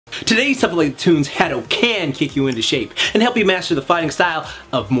Today's Something Like Toonz Hado can kick you into shape and help you master the fighting style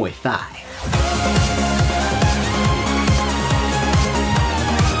of Muay Thai.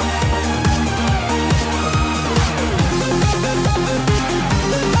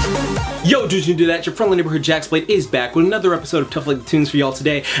 Yo dudes, you do that. Your friendly neighborhood JaxBlade is back with another episode of Tough Like the Toonz for y'all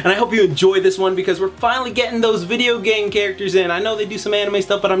today, and I hope you enjoy this one because we're finally getting those video game characters in. I know they do some anime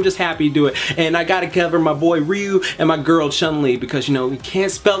stuff, but I'm just happy to do it. And I gotta cover my boy Ryu and my girl Chun Li because, you know, you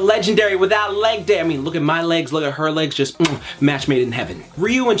can't spell legendary without leg day. I mean, look at my legs, look at her legs, just match made in heaven.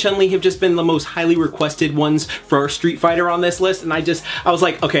 Ryu and Chun Li have just been the most highly requested ones for our Street Fighter on this list, and I was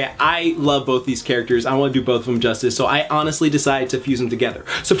like, okay, I love both these characters. I want to do both of them justice, so I honestly decided to fuse them together.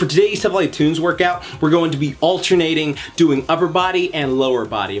 So for today's Tough Like Toonz workout, we're going to be alternating doing upper body and lower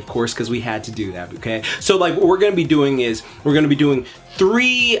body, of course, because we had to do that, okay? So like what we're going to be doing is we're going to be doing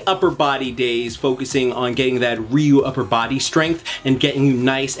 3 upper body days focusing on getting that Ryu upper body strength and getting you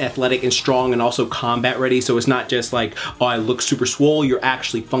nice, athletic, and strong, and also combat ready. So it's not just like, oh, I look super swole. You're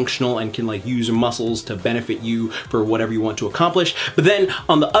actually functional and can like use your muscles to benefit you for whatever you want to accomplish. But then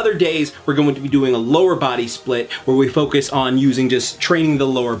on the other days, we're going to be doing a lower body split where we focus on using just training the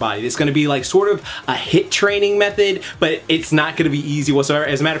lower body. It's going to be like sort of a HIIT training method, but it's not going to be easy whatsoever.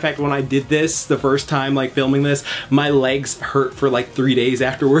 As a matter of fact, when I did this the first time, like filming this, my legs hurt for like 3 days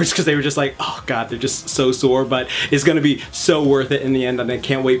afterwards because they were just like, oh god, they're just so sore, but it's gonna be so worth it in the end, and I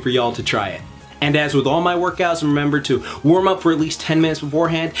can't wait for y'all to try it. And as with all my workouts, remember to warm up for at least 10 minutes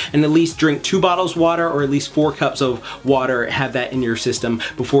beforehand and at least drink 2 bottles of water or at least 4 cups of water. Have that in your system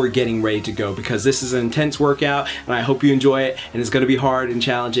before getting ready to go, because this is an intense workout and I hope you enjoy it, and it's gonna be hard and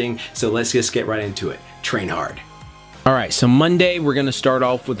challenging, so let's just get right into it. Train hard. Alright, so Monday we're going to start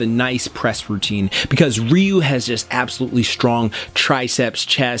off with a nice press routine because Ryu has just absolutely strong triceps,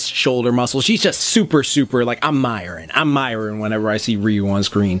 chest, shoulder muscles. She's just super, like, I'm miring whenever I see Ryu on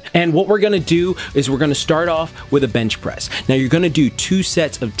screen. And what we're going to do is we're going to start off with a bench press. Now you're going to do 2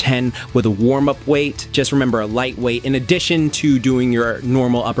 sets of 10 with a warm-up weight. Just remember, a light weight in addition to doing your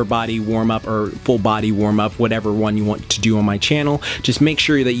normal upper body warm-up or full body warm-up, whatever one you want to do on my channel. Just make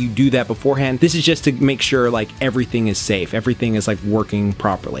sure that you do that beforehand. This is just to make sure like everything is safe, everything is like working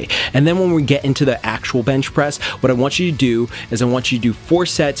properly. And then when we get into the actual bench press, what I want you to do is I want you to do 4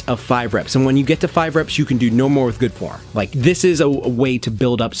 sets of 5 reps. And when you get to 5 reps, you can do no more with good form. Like, this is a way to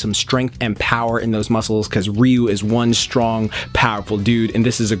build up some strength and power in those muscles, because Ryu is one strong, powerful dude, and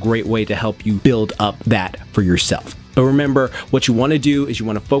this is a great way to help you build up that for yourself. But remember, what you want to do is you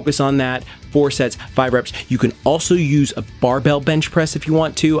want to focus on that 4 sets, 5 reps. You can also use a barbell bench press if you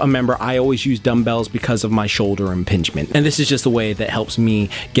want to. Remember, I always use dumbbells because of my shoulder impingement. And this is just a way that helps me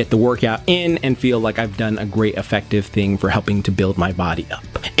get the workout in and feel like I've done a great effective thing for helping to build my body up.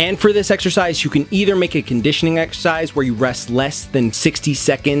 And for this exercise, you can either make a conditioning exercise where you rest less than 60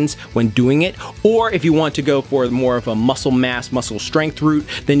 seconds when doing it, or if you want to go for more of a muscle mass, muscle strength route,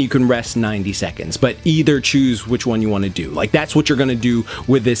 then you can rest 90 seconds. But either choose which one you want to do. Like, that's what you're going to do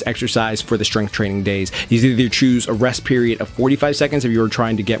with this exercise for the strength training days. You either choose a rest period of 45 seconds if you're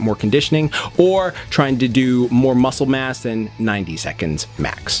trying to get more conditioning, or trying to do more muscle mass than 90 seconds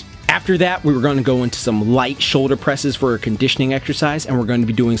max. After that, we're going to go into some light shoulder presses for a conditioning exercise, and we're going to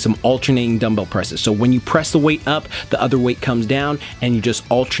be doing some alternating dumbbell presses. So when you press the weight up, the other weight comes down, and you just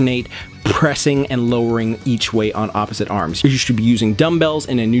alternate pressing and lowering each weight on opposite arms. You should be using dumbbells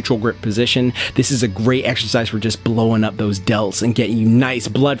in a neutral grip position. This is a great exercise for just blowing up those delts and getting you nice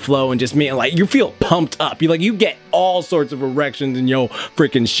blood flow and just mean like you feel pumped up. You get all sorts of erections in your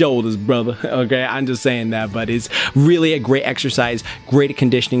freaking shoulders, brother. Okay, I'm just saying that, but it's really a great exercise, great at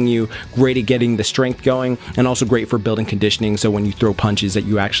conditioning you, great at getting the strength going, and also great for building conditioning, so when you throw punches that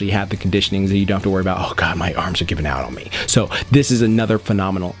you actually have the conditioning, that you don't have to worry about, oh god, my arms are giving out on me. So this is another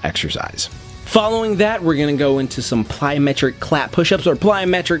phenomenal exercise. Following that, we're gonna go into some plyometric clap push-ups, or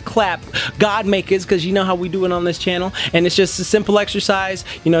plyometric clap god makers, because you know how we do it on this channel. And it's just a simple exercise.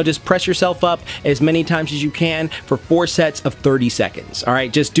 You know, just press yourself up as many times as you can for 4 sets of 30 seconds. All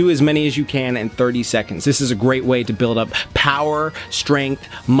right, just do as many as you can in 30 seconds. This is a great way to build up power, strength,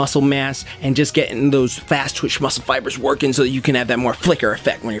 muscle mass, and just getting those fast twitch muscle fibers working so that you can have that more flicker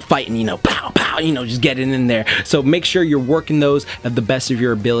effect when you're fighting, you know, pow, pow, you know, just getting in there. So make sure you're working those at the best of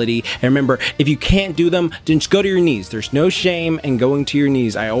your ability. And remember, if you can't do them, then just go to your knees. There's no shame in going to your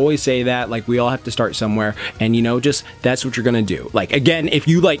knees. I always say that, like, we all have to start somewhere, and you know, just that's what you're gonna do. Like, again, if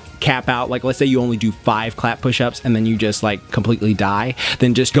you like cap out, like let's say you only do 5 clap push-ups and then you just like completely die,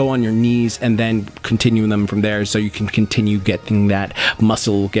 then just go on your knees and then continue them from there, so you can continue getting that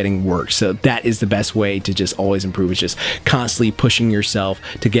muscle getting worked. So that is the best way to just always improve, is just constantly pushing yourself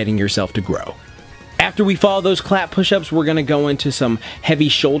to getting yourself to grow. After we follow those clap push-ups, we're gonna go into some heavy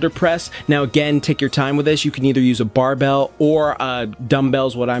shoulder press. Now again, take your time with this. You can either use a barbell or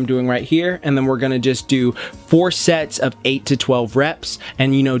dumbbells, what I'm doing right here. And then we're gonna just do 4 sets of 8 to 12 reps.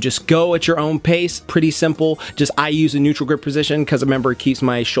 And you know, just go at your own pace, pretty simple. Just I use a neutral grip position because remember, it keeps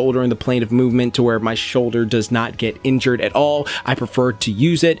my shoulder in the plane of movement to where my shoulder does not get injured at all. I prefer to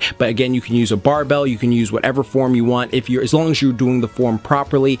use it, but again, you can use a barbell, you can use whatever form you want as long as you're doing the form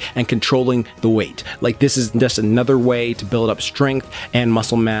properly and controlling the weight. Like this is just another way to build up strength and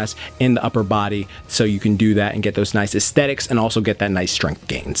muscle mass in the upper body, so you can do that and get those nice aesthetics and also get that nice strength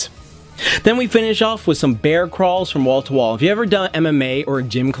gains. Then we finish off with some bear crawls from wall to wall. If you've ever done MMA or a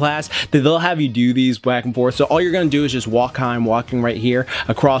gym class, they'll have you do these back and forth. So all you're gonna do is just walk high. I'm walking right here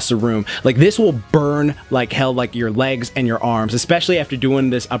across the room. Like this will burn like hell, like your legs and your arms, especially after doing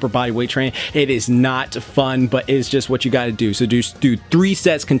this upper body weight training. It is not fun, but it's just what you gotta do. So do 3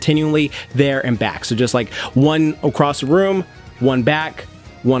 sets continually there and back. So just like 1 across the room, 1 back,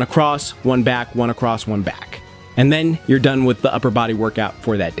 1 across, 1 back, 1 across, 1 back. And then you're done with the upper body workout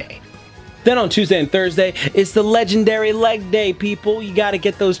for that day. Then on Tuesday and Thursday, it's the legendary leg day, people. You gotta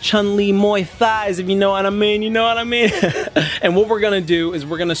get those Chun Li Muay thighs, if you know what I mean, you know what I mean? And what we're gonna do is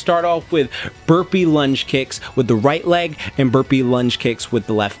we're gonna start off with burpee lunge kicks with the right leg and burpee lunge kicks with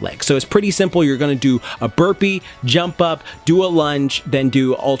the left leg. So it's pretty simple. You're gonna do a burpee, jump up, do a lunge, then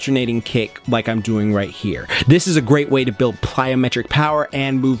do alternating kick like I'm doing right here. This is a great way to build plyometric power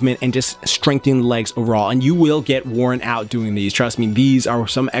and movement and just strengthen the legs overall. And you will get worn out doing these. Trust me, these are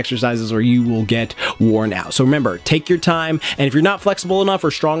some exercises where you will get worn out. So remember, take your time, and if you're not flexible enough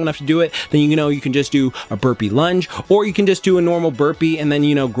or strong enough to do it, then you know you can just do a burpee lunge, or you can just do a normal burpee and then,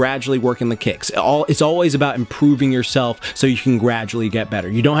 you know, gradually work in the kicks. It's always about improving yourself so you can gradually get better.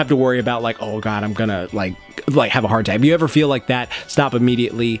 You don't have to worry about like, oh god, I'm gonna like have a hard time. If you ever feel like that, stop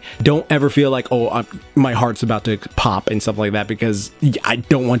immediately. Don't ever feel like, oh, my heart's about to pop and stuff like that, because I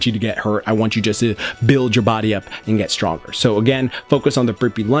don't want you to get hurt. I want you just to build your body up and get stronger. So again, focus on the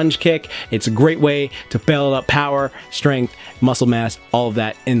burpee lunge kick. It's a great way to build up power, strength, muscle mass, all of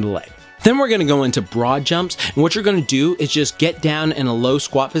that in the leg. Then we're gonna go into broad jumps, and what you're gonna do is just get down in a low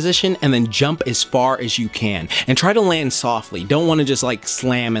squat position and then jump as far as you can. And try to land softly. Don't wanna just like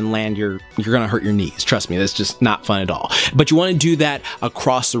slam and land you're gonna hurt your knees. Trust me, that's just not fun at all. But you wanna do that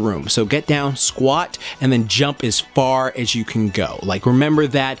across the room. So get down, squat, and then jump as far as you can go. Like remember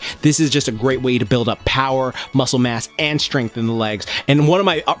that this is just a great way to build up power, muscle mass, and strength in the legs. And one of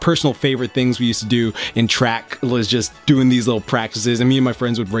my personal favorite things we used to do in track was just doing these little practices, and me and my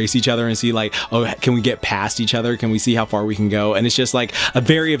friends would race each other and see like, oh, can we get past each other? Can we see how far we can go? And it's just like a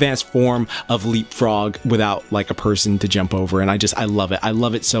very advanced form of leapfrog without like a person to jump over. And I love it. I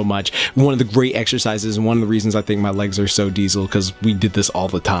love it so much. One of the great exercises, and one of the reasons I think my legs are so diesel, because we did this all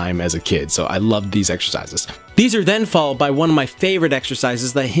the time as a kid. So I love these exercises. These are then followed by one of my favorite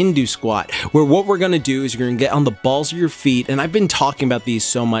exercises, the Hindu squat, where what we're gonna do is you're gonna get on the balls of your feet. And I've been talking about these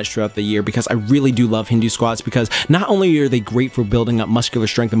so much throughout the year because I really do love Hindu squats, because not only are they great for building up muscular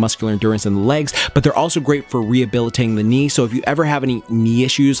strength and muscular endurance in the legs, but they're also great for rehabilitating the knee. So if you ever have any knee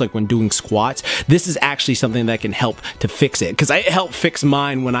issues, like when doing squats, this is actually something that can help to fix it, because it helped fix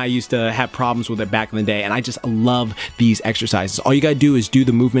mine when I used to have problems with it back in the day. And I just love these exercises. All you gotta do is do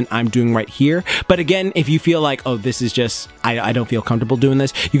the movement I'm doing right here. But again, if you feel like, oh, this is just, I don't feel comfortable doing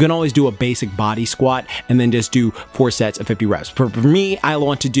this, you can always do a basic body squat and then just do 4 sets of 50 reps. For me, I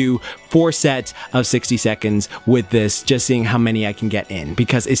want to do 4 sets of 60 seconds with this, just seeing how many I can get in,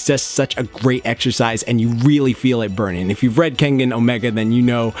 because it's just such a great exercise and you really feel it burning. If you've read Kengan Omega, then you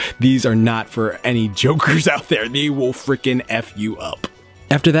know these are not for any jokers out there. They will freaking F you up.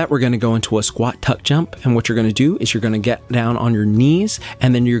 After that, we're going to go into a squat tuck jump, and what you're going to do is you're going to get down on your knees,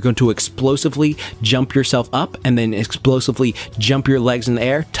 and then you're going to explosively jump yourself up, and then explosively jump your legs in the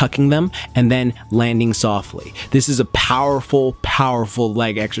air, tucking them, and then landing softly. This is a powerful, powerful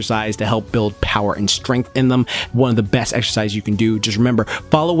leg exercise to help build power and strength in them. One of the best exercises you can do. Just remember,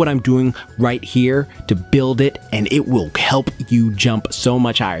 follow what I'm doing right here to build it, and it will help you jump so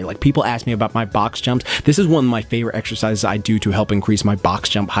much higher. Like, people ask me about my box jumps. This is one of my favorite exercises I do to help increase my box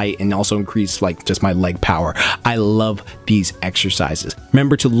jump height and also increase like just my leg power. I love these exercises.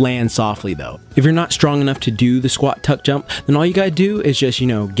 Remember to land softly though. If you're not strong enough to do the squat tuck jump, then all you gotta do is just, you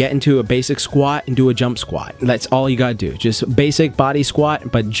know, get into a basic squat and do a jump squat. That's all you gotta do. Just basic body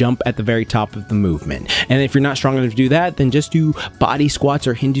squat, but jump at the very top of the movement. And if you're not strong enough to do that, then just do body squats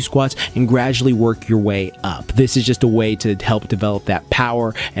or Hindu squats and gradually work your way up. This is just a way to help develop that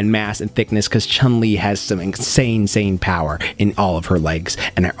power and mass and thickness, because Chun Li has some insane power in all of her legs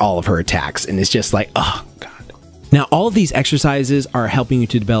and all of her attacks, and it's just like, oh god. Now, all of these exercises are helping you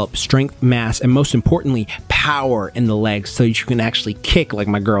to develop strength, mass, and most importantly, power in the legs so you can actually kick like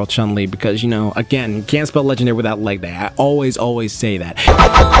my girl Chun Li, because, you know, again, you can't spell legendary without leg day. I always say that.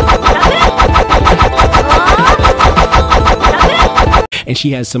 And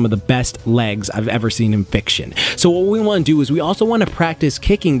she has some of the best legs I've ever seen in fiction. So what we want to do is we also want to practice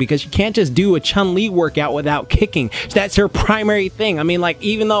kicking, because you can't just do a Chun Li workout without kicking. That's her primary thing. I mean, like,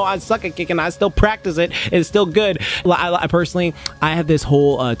 even though I suck at kicking, I still practice it. It's still good. I personally have this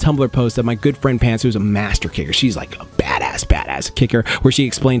whole Tumblr post that my good friend Pants, who's a master kicker, she's like a badass kicker, where she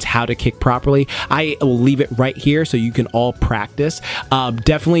explains how to kick properly. I will leave it right here so you can all practice.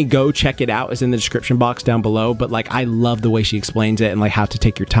 Definitely go check it out. It's in the description box down below. But like, I love the way she explains it and like how to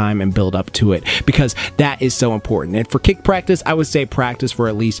take your time and build up to it, because that is so important. And for kick practice, I would say practice for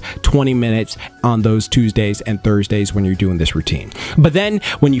at least 20 minutes on those Tuesdays and Thursdays when you're doing this routine. But then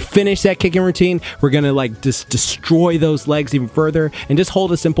when you finish that kicking routine, we're gonna like just destroy those legs even further and just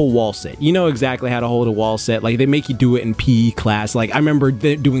hold a simple wall sit. You know exactly how to hold a wall sit. Like, they make you do it in PE class. Like, I remember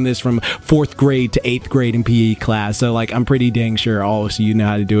doing this from 4th grade to 8th grade in PE class. So like, I'm pretty dang sure all of you know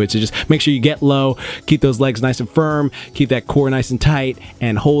how to do it. So just make sure you get low, keep those legs nice and firm, keep that core nice and tight,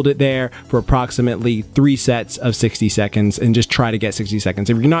 and hold it there for approximately 3 sets of 60 seconds, and just try to get 60 seconds.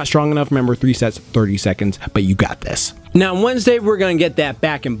 If you're not strong enough, remember 3 sets, 30 seconds, but you got this. Now on Wednesday, we're going to get that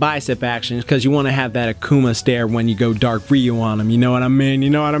back and bicep action, because you want to have that Akuma stare when you go dark Ryu on them. You know what I mean? You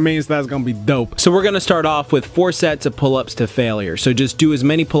know what I mean? So that's going to be dope. So we're going to start off with 4 sets of pull-ups to failure. So just do as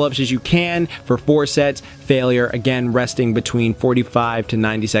many pull-ups as you can for 4 sets. Failure, again, resting between 45 to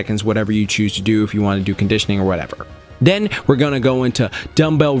 90 seconds, whatever you choose to do, if you want to do conditioning or whatever. Then we're gonna go into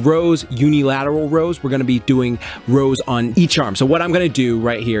dumbbell rows, unilateral rows. We're gonna be doing rows on each arm. So what I'm gonna do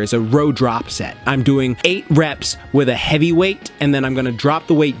right here is a row drop set. I'm doing 8 reps with a heavy weight, and then I'm gonna drop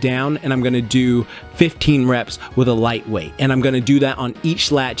the weight down, and I'm gonna do 15 reps with a light weight. And I'm gonna do that on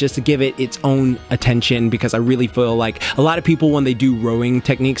each lat just to give it its own attention, because I really feel like a lot of people, when they do rowing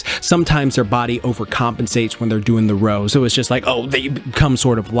techniques, sometimes their body overcompensates when they're doing the row. So it's just like, oh, they become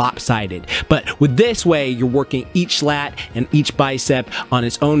sort of lopsided. But with this way, you're working each lat and each bicep on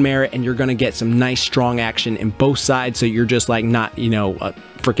its own merit, and you're gonna get some nice strong action in both sides, so you're just like not, you know, a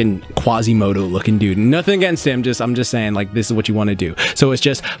freaking Quasimodo looking dude. Nothing against him, I'm just saying, like, this is what you want to do. So it's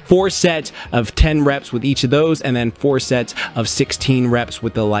just 4 sets of 10 reps with each of those, and then 4 sets of 16 reps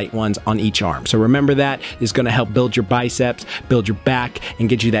with the light ones on each arm. So remember, that is going to help build your biceps, build your back, and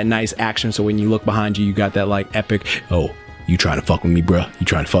get you that nice action, so when you look behind you, you got that like epic, oh, you trying to fuck with me, bruh? You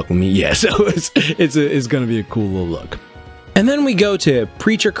trying to fuck with me? Yeah, so it's gonna be a cool little look. And then we go to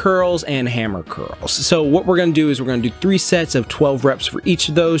preacher curls and hammer curls. So what we're gonna do is we're gonna do 3 sets of 12 reps for each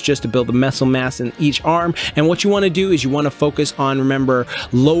of those, just to build the muscle mass in each arm. And what you wanna do is you wanna focus on, remember,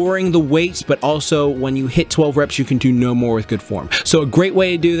 lowering the weights, but also when you hit 12 reps, you can do no more with good form. So a great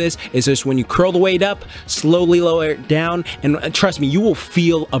way to do this is just when you curl the weight up, slowly lower it down. And trust me, you will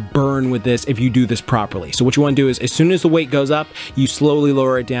feel a burn with this if you do this properly. So what you wanna do is, as soon as the weight goes up, you slowly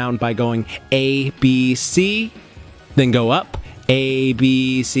lower it down by going A, B, C, then go up, A,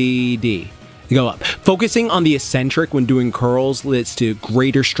 B, C, D. Go up. Focusing on the eccentric when doing curls leads to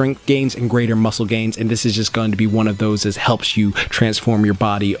greater strength gains and greater muscle gains, and this is just going to be one of those that helps you transform your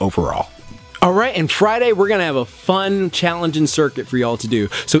body overall. All right, and Friday, we're gonna have a fun, challenging circuit for y'all to do.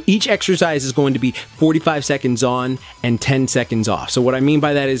 So each exercise is going to be 45 seconds on and 10 seconds off. So what I mean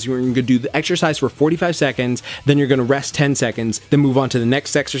by that is you're gonna do the exercise for 45 seconds, then you're gonna rest 10 seconds, then move on to the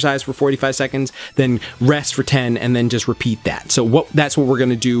next exercise for 45 seconds, then rest for 10, and then just repeat that. So that's what we're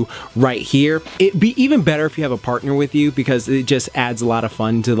gonna do right here. It'd be even better if you have a partner with you, because it just adds a lot of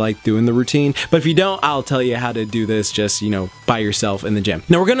fun to like doing the routine. But if you don't, I'll tell you how to do this just, you know, by yourself in the gym.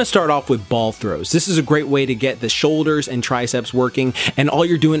 Now we're gonna start off with ball throws. This is a great way to get the shoulders and triceps working, and all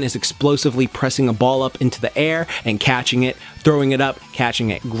you're doing is explosively pressing a ball up into the air and catching it, throwing it up, catching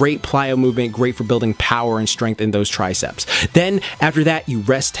it. Great plyo movement, great for building power and strength in those triceps. Then after that, you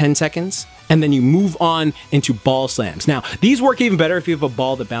rest 10 seconds, and then you move on into ball slams. Now, these work even better if you have a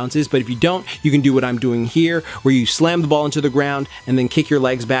ball that bounces, but if you don't, you can do what I'm doing here, where you slam the ball into the ground and then kick your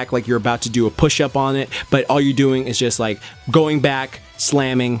legs back like you're about to do a push-up on it, but all you're doing is just like going back,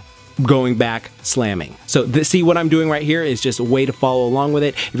 slamming, going back, slamming. So see what I'm doing right here is just a way to follow along with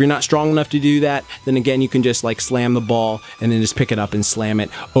it. If you're not strong enough to do that, then again, you can just like slam the ball and then just pick it up and slam it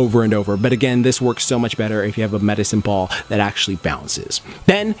over and over. But again, this works so much better if you have a medicine ball that actually bounces.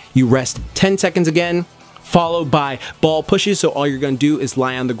 Then you rest 10 seconds again, followed by ball pushes. So all you're gonna do is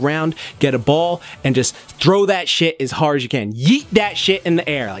lie on the ground, get a ball, and just throw that shit as hard as you can. Yeet that shit in the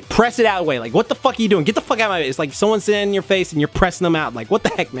air, like press it out of the way. Like, what the fuck are you doing? Get the fuck out of my face. It's like someone's sitting in your face and you're pressing them out. Like, what the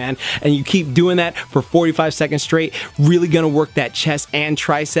heck, man? And you keep doing that for 45 seconds straight. Really gonna work that chest and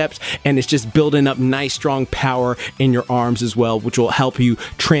triceps, and it's just building up nice strong power in your arms as well, which will help you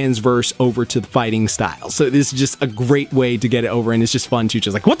transverse over to the fighting style. So this is just a great way to get it over, and it's just fun too.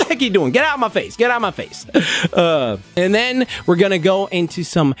 Just like, what the heck are you doing? Get out of my face. Get out of my face. And then we're gonna go into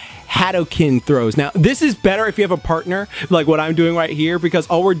some Hadoken throws. Now, this is better if you have a partner, like what I'm doing right here, because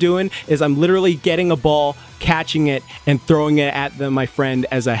all we're doing is I'm literally getting a ball, catching it, and throwing it at my friend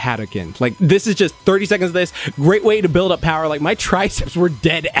as a Hadoken. Like, this is just 30 seconds of this. Great way to build up power. Like, my triceps were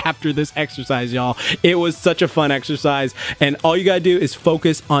dead after this exercise, y'all. It was such a fun exercise, and all you gotta do is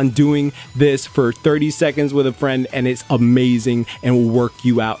focus on doing this for 30 seconds with a friend, and it's amazing and will work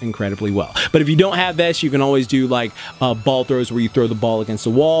you out incredibly well. But if you don't have this, you can always do like ball throws where you throw the ball against the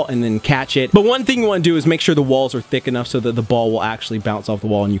wall and then catch it. But one thing you want to do is make sure the walls are thick enough so that the ball will actually bounce off the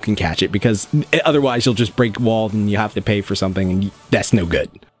wall and you can catch it, because otherwise you'll just break wall and you have to pay for something, and that's no good.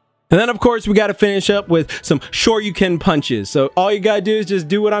 And then, of course, we got to finish up with some sure you can punches. So all you got to do is just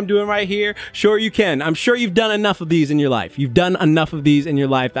do what I'm doing right here. Sure you can. I'm sure you've done enough of these in your life. You've done enough of these in your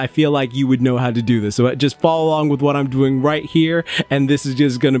life. I feel like you would know how to do this. So just follow along with what I'm doing right here. And this is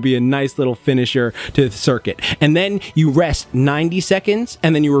just going to be a nice little finisher to the circuit. And then you rest 90 seconds,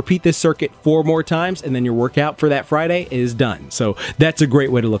 and then you repeat this circuit 4 more times, and then your workout for that Friday is done. So that's a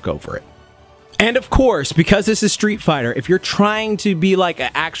great way to look over it. And of course, because this is Street Fighter, if you're trying to be like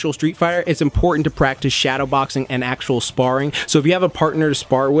an actual Street Fighter, it's important to practice shadow boxing and actual sparring. So if you have a partner to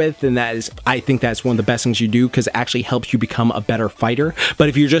spar with, then I think that's one of the best things you do, because it actually helps you become a better fighter. But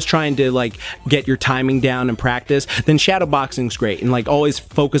if you're just trying to like get your timing down and practice, then shadow boxing's great. And like, always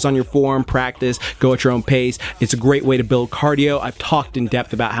focus on your form, practice, go at your own pace. It's a great way to build cardio. I've talked in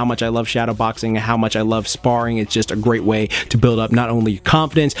depth about how much I love shadow boxing and how much I love sparring. It's just a great way to build up not only your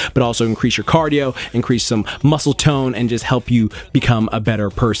confidence, but also increase your cardio, increase some muscle tone, and just help you become a better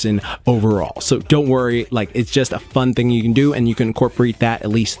person overall. So don't worry, like, it's just a fun thing you can do, and you can incorporate that at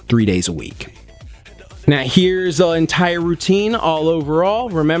least 3 days a week. Now here's the entire routine all overall.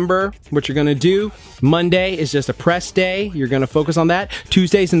 Remember what you're gonna do. Monday is just a press day. You're gonna focus on that.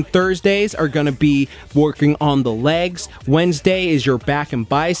 Tuesdays and Thursdays are gonna be working on the legs. Wednesday is your back and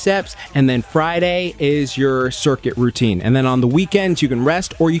biceps. And then Friday is your circuit routine. And then on the weekends, you can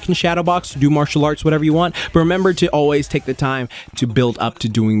rest, or you can shadow box, do martial arts, whatever you want. But remember to always take the time to build up to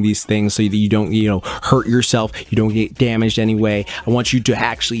doing these things so that you don't, hurt yourself. You don't get damaged anyway. I want you to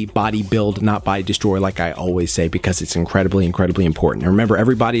actually body build, not body destroy, like I always say, because it's incredibly, incredibly important. And remember,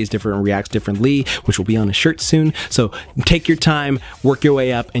 everybody is different and reacts differently, which will be on a shirt soon. So take your time, work your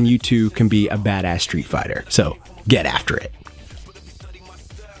way up, and you too can be a badass Street Fighter. So get after it.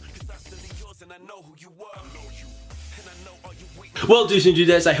 Well, dudes and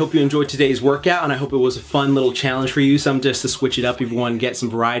dudettes, I hope you enjoyed today's workout, and I hope it was a fun little challenge for you, something just to switch it up if you want to get some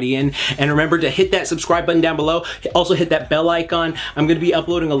variety in. And remember to hit that subscribe button down below. Also hit that bell icon. I'm going to be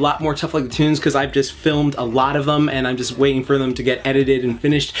uploading a lot more Tough Like the Toons, because I've just filmed a lot of them, and I'm just waiting for them to get edited and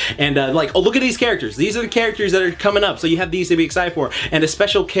finished. And like, oh, look at these characters. These are the characters that are coming up, so you have these to be excited for. And a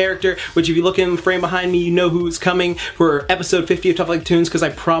special character, which if you look in the frame behind me, you know who's coming for episode 50 of Tough Like the Toons, because I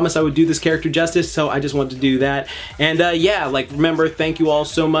promised I would do this character justice, so I just wanted to do that. And yeah, like, remember, thank you all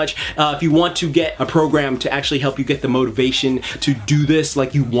so much. If you want to get a program to actually help you get the motivation to do this,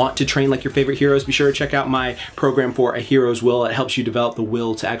 like you want to train like your favorite heroes, be sure to check out my program for A Hero's Will. It helps you develop the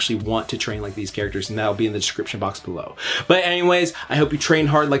will to actually want to train like these characters, and that'll be in the description box below. But anyways, I hope you train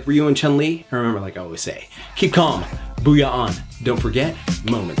hard like Ryu and Chun Li. And remember, like I always say, keep calm, booyah on. Don't forget,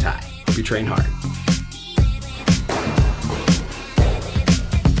 moment time. Hope you train hard.